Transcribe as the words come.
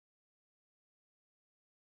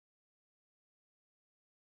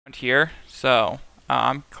here, so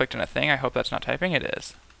I'm clicked on a thing. I hope that's not typing. It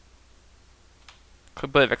is. I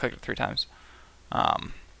believe I clicked it 3 times.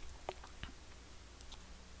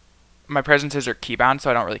 My presences are keybound, so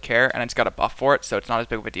I don't really care, and it's got a buff for it, so it's not as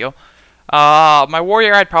big of a deal. My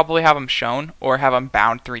warrior, I'd probably have him shown, or have him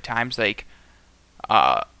bound 3 times. Like,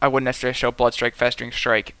 I wouldn't necessarily show Blood Strike, Festering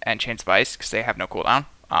Strike, and Chains of Ice, because they have no cooldown.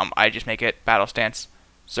 I just make it Battle Stance,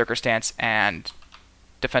 Zerker Stance, and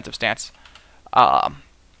Defensive Stance.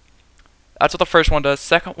 That's what the first one does.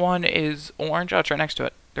 Second one is orange. Oh, it's right next to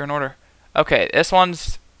it. They're in order. Okay, this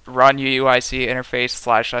one's run UIC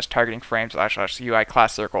interface / targeting frame / UI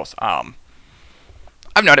class circles. I've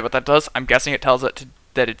no idea what that does. I'm guessing it tells it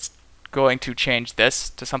that it's going to change this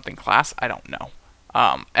to something class. I don't know.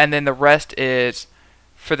 And then the rest is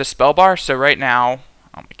for the spell bar. So right now,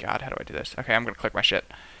 oh my god, how do I do this? Okay, I'm going to click my shit.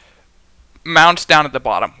 Mounts down at the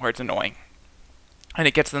bottom where it's annoying. And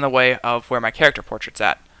it gets in the way of where my character portrait's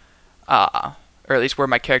at. Or at least where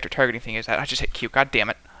my character targeting thing is at. I just hit Q, god damn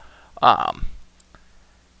it.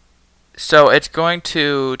 So it's going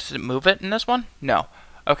to, does it move it in this one? No.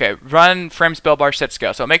 Okay, run FrameSpellBar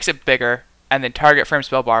SetScale. So it makes it bigger, and then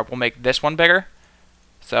TargetFrameSpellBar will make this one bigger.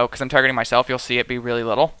 So, because I'm targeting myself, you'll see it be really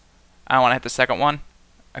little. I want to hit the second one.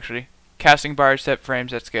 Actually, CastingBar, set frame,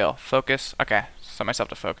 set scale, focus. Okay, set myself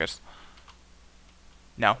to focus.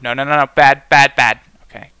 No. Bad.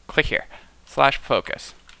 Okay, click here.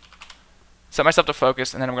 /focus. Set myself to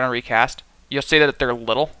focus, and then I'm going to recast. You'll see that they're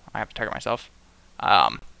little. I have to target myself.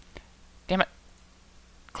 Damn it.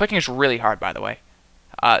 Clicking is really hard, by the way.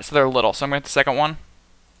 So they're little. So I'm going to hit the second one.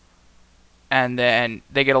 And then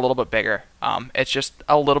they get a little bit bigger. It's just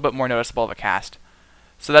a little bit more noticeable of a cast.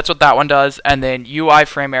 So that's what that one does. And then UI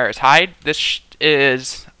frame errors hide. This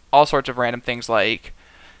is all sorts of random things like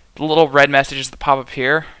the little red messages that pop up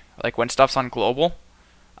here, like when stuff's on global.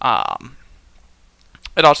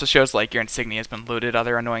 It also shows like your insignia has been looted,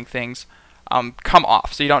 other annoying things. Come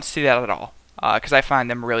off, so you don't see that at all. Because I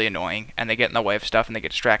find them really annoying, and they get in the way of stuff, and they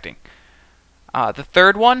get distracting. The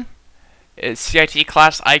third one is CIT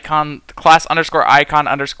class icon _icon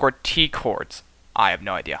 _ TCoords. I have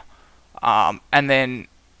no idea. And then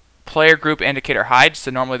player group indicator hide.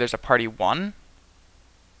 So normally there's a party 1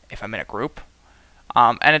 if I'm in a group.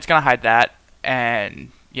 And it's going to hide that.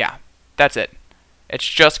 And yeah, that's it. It's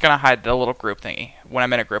just going to hide the little group thingy when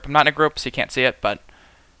I'm in a group. I'm not in a group, so you can't see it, but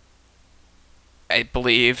I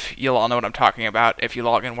believe you'll all know what I'm talking about if you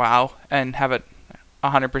log in WoW and have it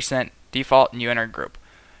 100% default and you enter a group.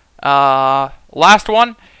 Last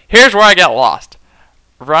one. Here's where I get lost.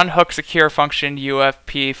 Run hooksecurefunc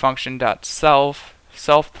UFP function.self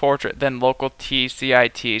self.portrait, then local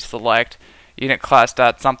tcit select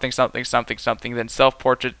UnitClass something, then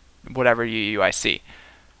self.portrait whatever UIC.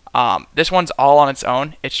 This one's all on its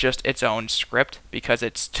own. It's just its own script because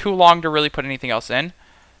it's too long to really put anything else in.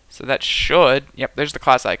 So that should, yep, there's the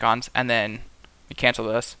class icons, and then we cancel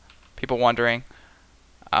this. People wondering,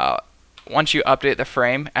 once you update the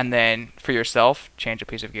frame and then for yourself change a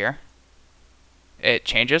piece of gear, it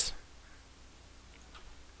changes.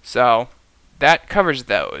 So that covers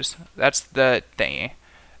those. That's the thingy.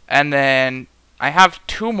 And then I have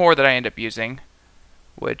 2 more that I end up using,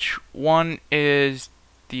 which one is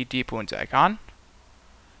the deep wounds icon.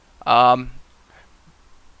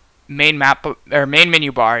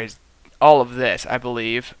 MainMenuBar is all of this, I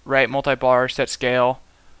believe, right? Multi-bar, set scale,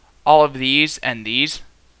 all of these and these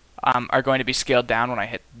are going to be scaled down when I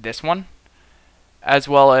hit this one, as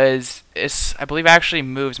well as I believe actually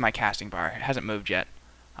moves my casting bar. It hasn't moved yet,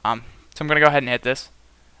 so I'm going to go ahead and hit this,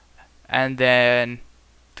 and then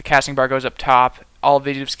the casting bar goes up top. All of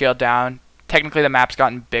these have scaled down. Technically, the map's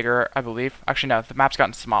gotten bigger, I believe. Actually, no, the map's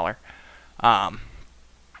gotten smaller.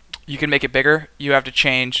 You can make it bigger. You have to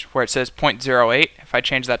change where it says 0.08. If I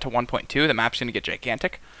change that to 1.2, the map's going to get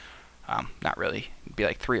gigantic. Not really. It'd be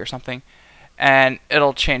like 3 or something. And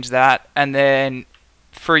it'll change that. And then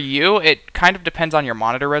for you, it kind of depends on your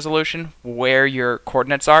monitor resolution, where your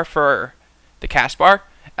coordinates are for the cast bar,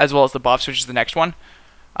 as well as the buffs, which is the next one.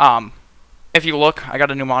 If you look, I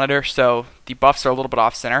got a new monitor, so the buffs are a little bit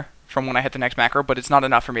off-center from when I hit the next macro, but it's not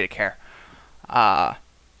enough for me to care.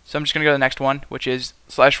 So I'm just going to go to the next one, which is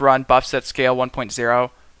 /run buff set scale 1.0.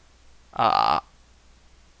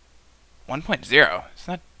 1.0? Is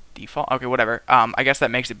that default? Okay, whatever. I guess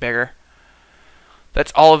that makes it bigger.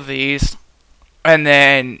 That's all of these. And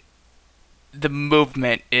then the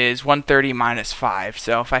movement is 130 minus 5.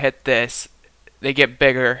 So if I hit this, they get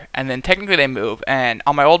bigger, and then technically they move. And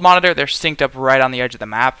on my old monitor, they're synced up right on the edge of the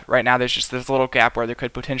map. Right now, there's just this little gap where there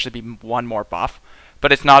could potentially be one more buff.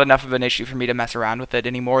 But it's not enough of an issue for me to mess around with it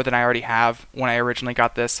any more than I already have when I originally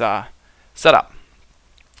got this set up.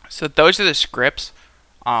 So those are the scripts.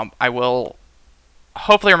 I will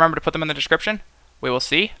hopefully remember to put them in the description. We will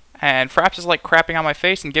see. And Fraps is like crapping on my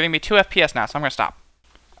face and giving me 2 FPS now, so I'm going to stop.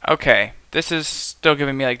 Okay, this is still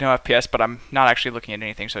giving me like no FPS, but I'm not actually looking at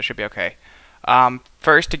anything, so it should be okay.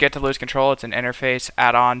 First, to get to lose control, it's an interface,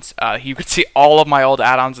 add-ons. You could see all of my old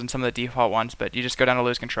add-ons and some of the default ones, but you just go down to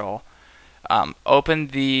lose control. Open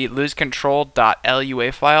the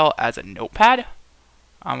losecontrol.lua file as a notepad.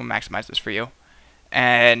 I'm going to maximize this for you.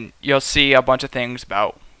 And you'll see a bunch of things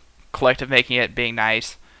about collective making it, being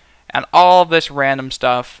nice, and all this random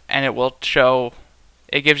stuff, and it will show,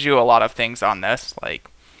 it gives you a lot of things on this, like,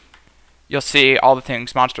 you'll see all the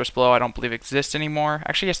things, Monstrous Blow, I don't believe exists anymore.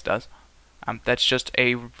 Actually, yes it does. That's just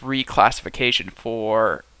a reclassification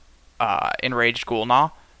for Enraged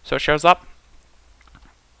Ghoul-Gnaw, so it shows up.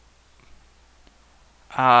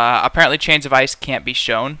 Apparently Chains of Ice can't be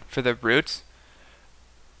shown for the roots,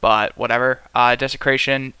 but whatever.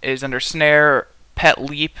 Desecration is under Snare. Pet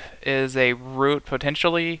Leap is a root,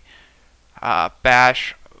 potentially.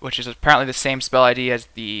 Bash, which is apparently the same spell ID as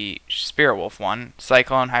the Spirit Wolf one.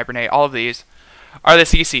 Cyclone, Hibernate, all of these are the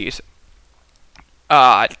CCs.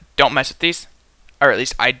 Don't mess with these, or at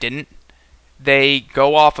least I didn't. They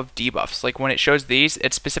go off of debuffs. Like when it shows these,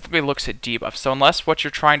 it specifically looks at debuffs. So unless what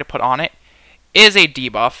you're trying to put on it is a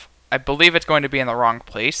debuff, I believe it's going to be in the wrong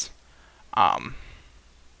place.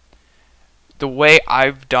 The way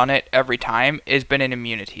I've done it every time has been in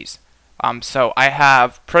immunities. So I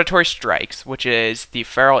have Predatory Strikes, which is the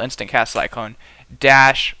Feral Instant Cast Cyclone.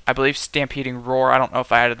 Dash, I believe Stampeding Roar, I don't know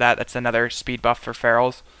if I added that. That's another speed buff for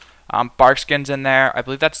Ferals. Barkskin's in there. I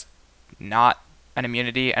believe that's not an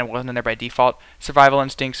immunity and wasn't in there by default. Survival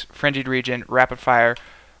Instincts, Frenzied Region, Rapid Fire.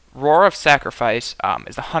 Roar of Sacrifice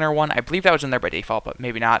is the Hunter one. I believe that was in there by default, but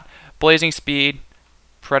maybe not. Blazing Speed,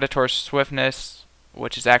 Predator Swiftness,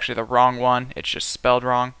 which is actually the wrong one. It's just spelled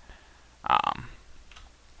wrong.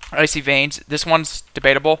 Icy Veins, this one's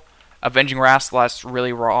debatable. Avenging Wrath lasts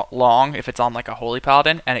really long if it's on like a Holy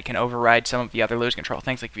Paladin, and it can override some of the other lose control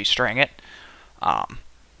things, like if you string it.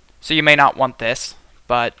 So you may not want this,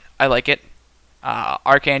 but I like it.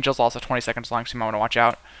 Archangel's also 20 seconds long, so you might want to watch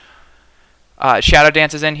out. Shadow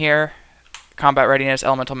Dance is in here. Combat Readiness,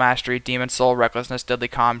 Elemental Mastery, Demon Soul, Recklessness, Deadly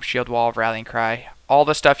Calm, Shield Wall, Rallying Cry. All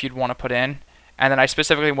the stuff you'd want to put in. And then I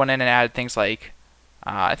specifically went in and added things like,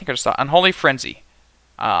 I think I just saw Unholy Frenzy.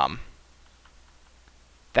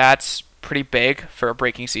 That's pretty big for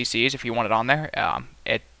breaking CCs if you want it on there.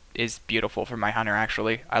 It is beautiful for my Hunter,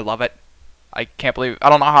 actually. I love it. I can't believe, I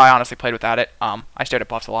don't know how I honestly played without it. I stared at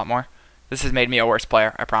buffs a lot more. This has made me a worse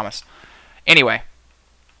player, I promise. Anyway.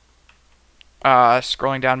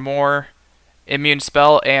 Scrolling down more. Immune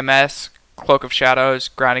Spell, AMS, Cloak of Shadows,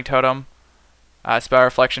 Grounding Totem, Spell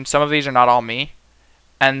Reflection. Some of these are not all me.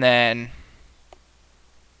 And then,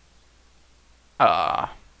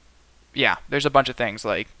 yeah, there's a bunch of things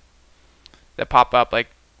like that pop up. Like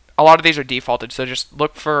a lot of these are defaulted, so just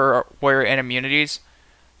look for where you're in immunities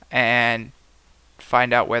and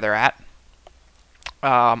find out where they're at.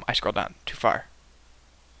 I scrolled down too far.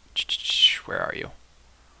 Where are you?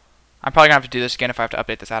 I'm probably gonna have to do this again if I have to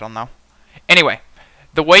update this add-on though. Anyway,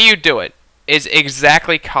 the way you do it is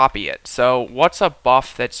exactly copy it. So what's a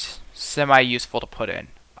buff that's semi-useful to put in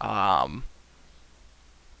that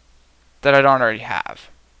I don't already have?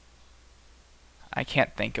 I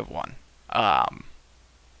can't think of one.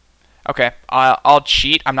 Okay, I'll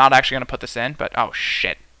cheat. I'm not actually going to put this in, but oh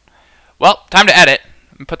shit. Well, time to edit.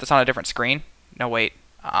 Let me put this on a different screen. No, wait.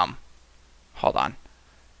 Hold on.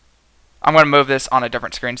 I'm going to move this on a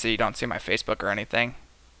different screen so you don't see my Facebook or anything.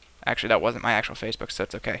 Actually, that wasn't my actual Facebook, so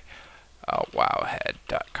it's okay.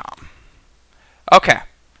 Wowhead.com. Okay.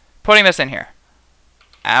 Putting this in here.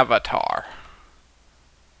 Avatar.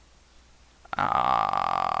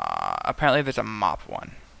 Apparently there's a mop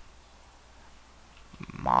one.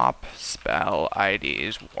 Mop spell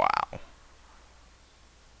IDs. Wow.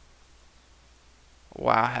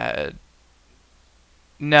 Wowhead.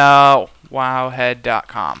 No.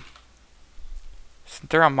 Wowhead.com. Isn't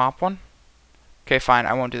there a mop one? Okay, fine.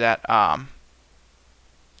 I won't do that. I'll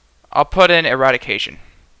put in Eradication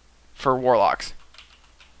for Warlocks.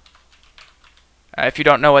 If you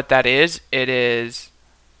don't know what that is, it is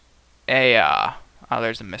a... oh,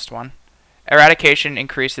 there's a missed one. Eradication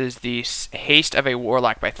increases the haste of a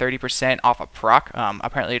Warlock by 30% off a proc.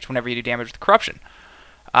 Apparently it's whenever you do damage with Corruption.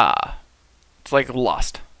 It's like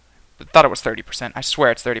Lust. I thought it was 30%. I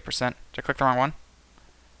swear it's 30%. Did I click the wrong one?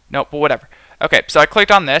 Nope, but whatever. Okay, so I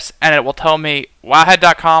clicked on this, and it will tell me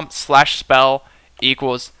wowhead.com/spell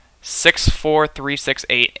equals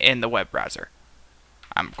 64368 in the web browser.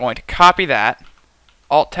 I'm going to copy that,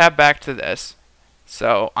 Alt-tab back to this,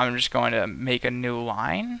 So I'm just going to make a new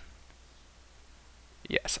line.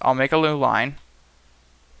 Yes, I'll make a new line.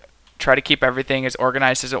 Try to keep everything as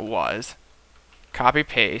organized as it was. Copy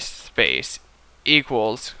paste space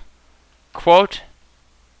equals quote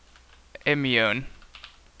immune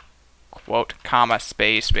quote comma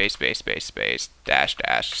space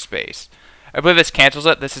dash space. I believe this cancels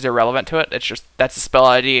it. This is irrelevant to it. It's just that's the spell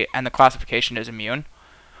ID and the classification is immune.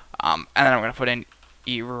 And then I'm going to put in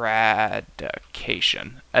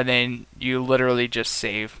eradication, and then you literally just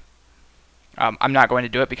save. I'm not going to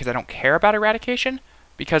do it because I don't care about eradication,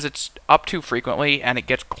 because it's up too frequently and it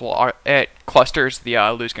gets it clusters the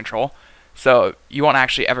lose control, so you won't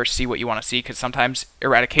actually ever see what you want to see, because sometimes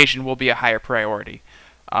eradication will be a higher priority.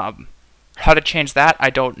 How to change that, I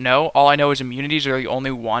don't know. All I know is immunities are the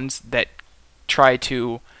only ones that try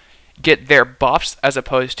to get their buffs, as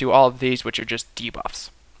opposed to all of these, which are just debuffs.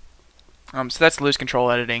 So that's lose control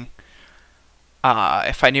editing.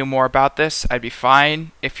 If I knew more about this, I'd be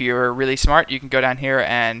fine. If you're really smart, you can go down here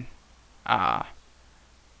and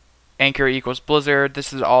anchor equals blizzard.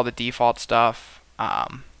 This is all the default stuff.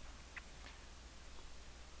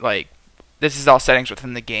 Like, this is all settings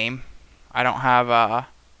within the game. I don't have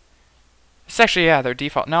it's actually, yeah, they're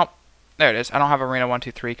default. Nope, there it is. I don't have arena 1,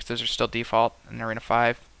 2, 3 because those are still default. And arena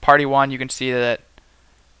 5, party 1, you can see that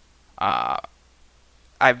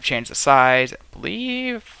I've changed the size, I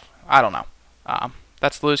believe. I don't know.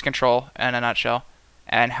 That's lose control in a nutshell,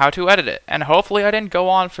 and how to edit it. And hopefully I didn't go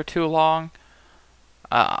on for too long.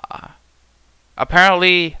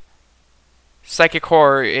 Apparently,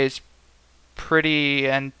 SetTexCoord is pretty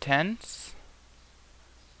intense.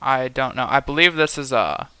 I don't know. I believe this is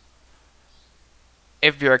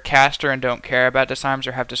if you're a caster and don't care about disarms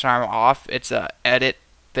or have disarm off, it's a edit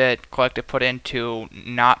that Collective put in to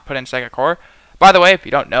not put in SetTexCoord. By the way, if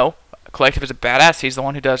you don't know, Collective is a badass. He's the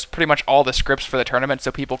one who does pretty much all the scripts for the tournament,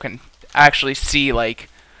 so people can actually see, like,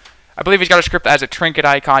 I believe he's got a script that has a trinket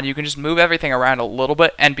icon. You can just move everything around a little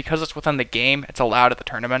bit, and because it's within the game, it's allowed at the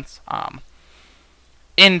tournaments.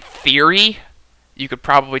 In theory, you could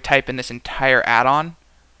probably type in this entire add-on.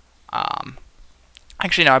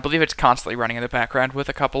 Actually, no, I believe it's constantly running in the background with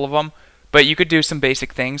a couple of them, but you could do some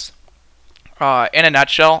basic things. In a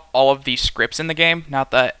nutshell, all of these scripts in the game, not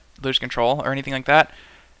that lose control or anything like that,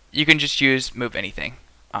 you can just use move anything.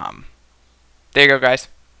 There you go, guys.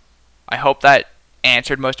 I hope that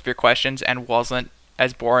answered most of your questions and wasn't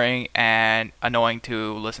as boring and annoying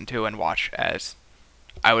to listen to and watch as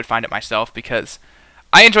I would find it myself, because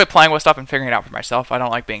I enjoy playing with stuff and figuring it out for myself. I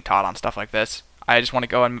don't like being taught on stuff like this. I just want to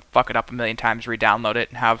go and fuck it up a million times, re-download it,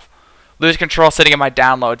 and have lose control sitting in my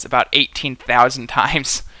downloads about 18,000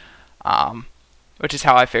 times, which is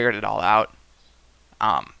how I figured it all out.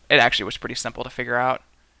 It actually was pretty simple to figure out.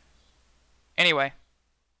 Anyway,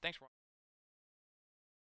 thanks for watching.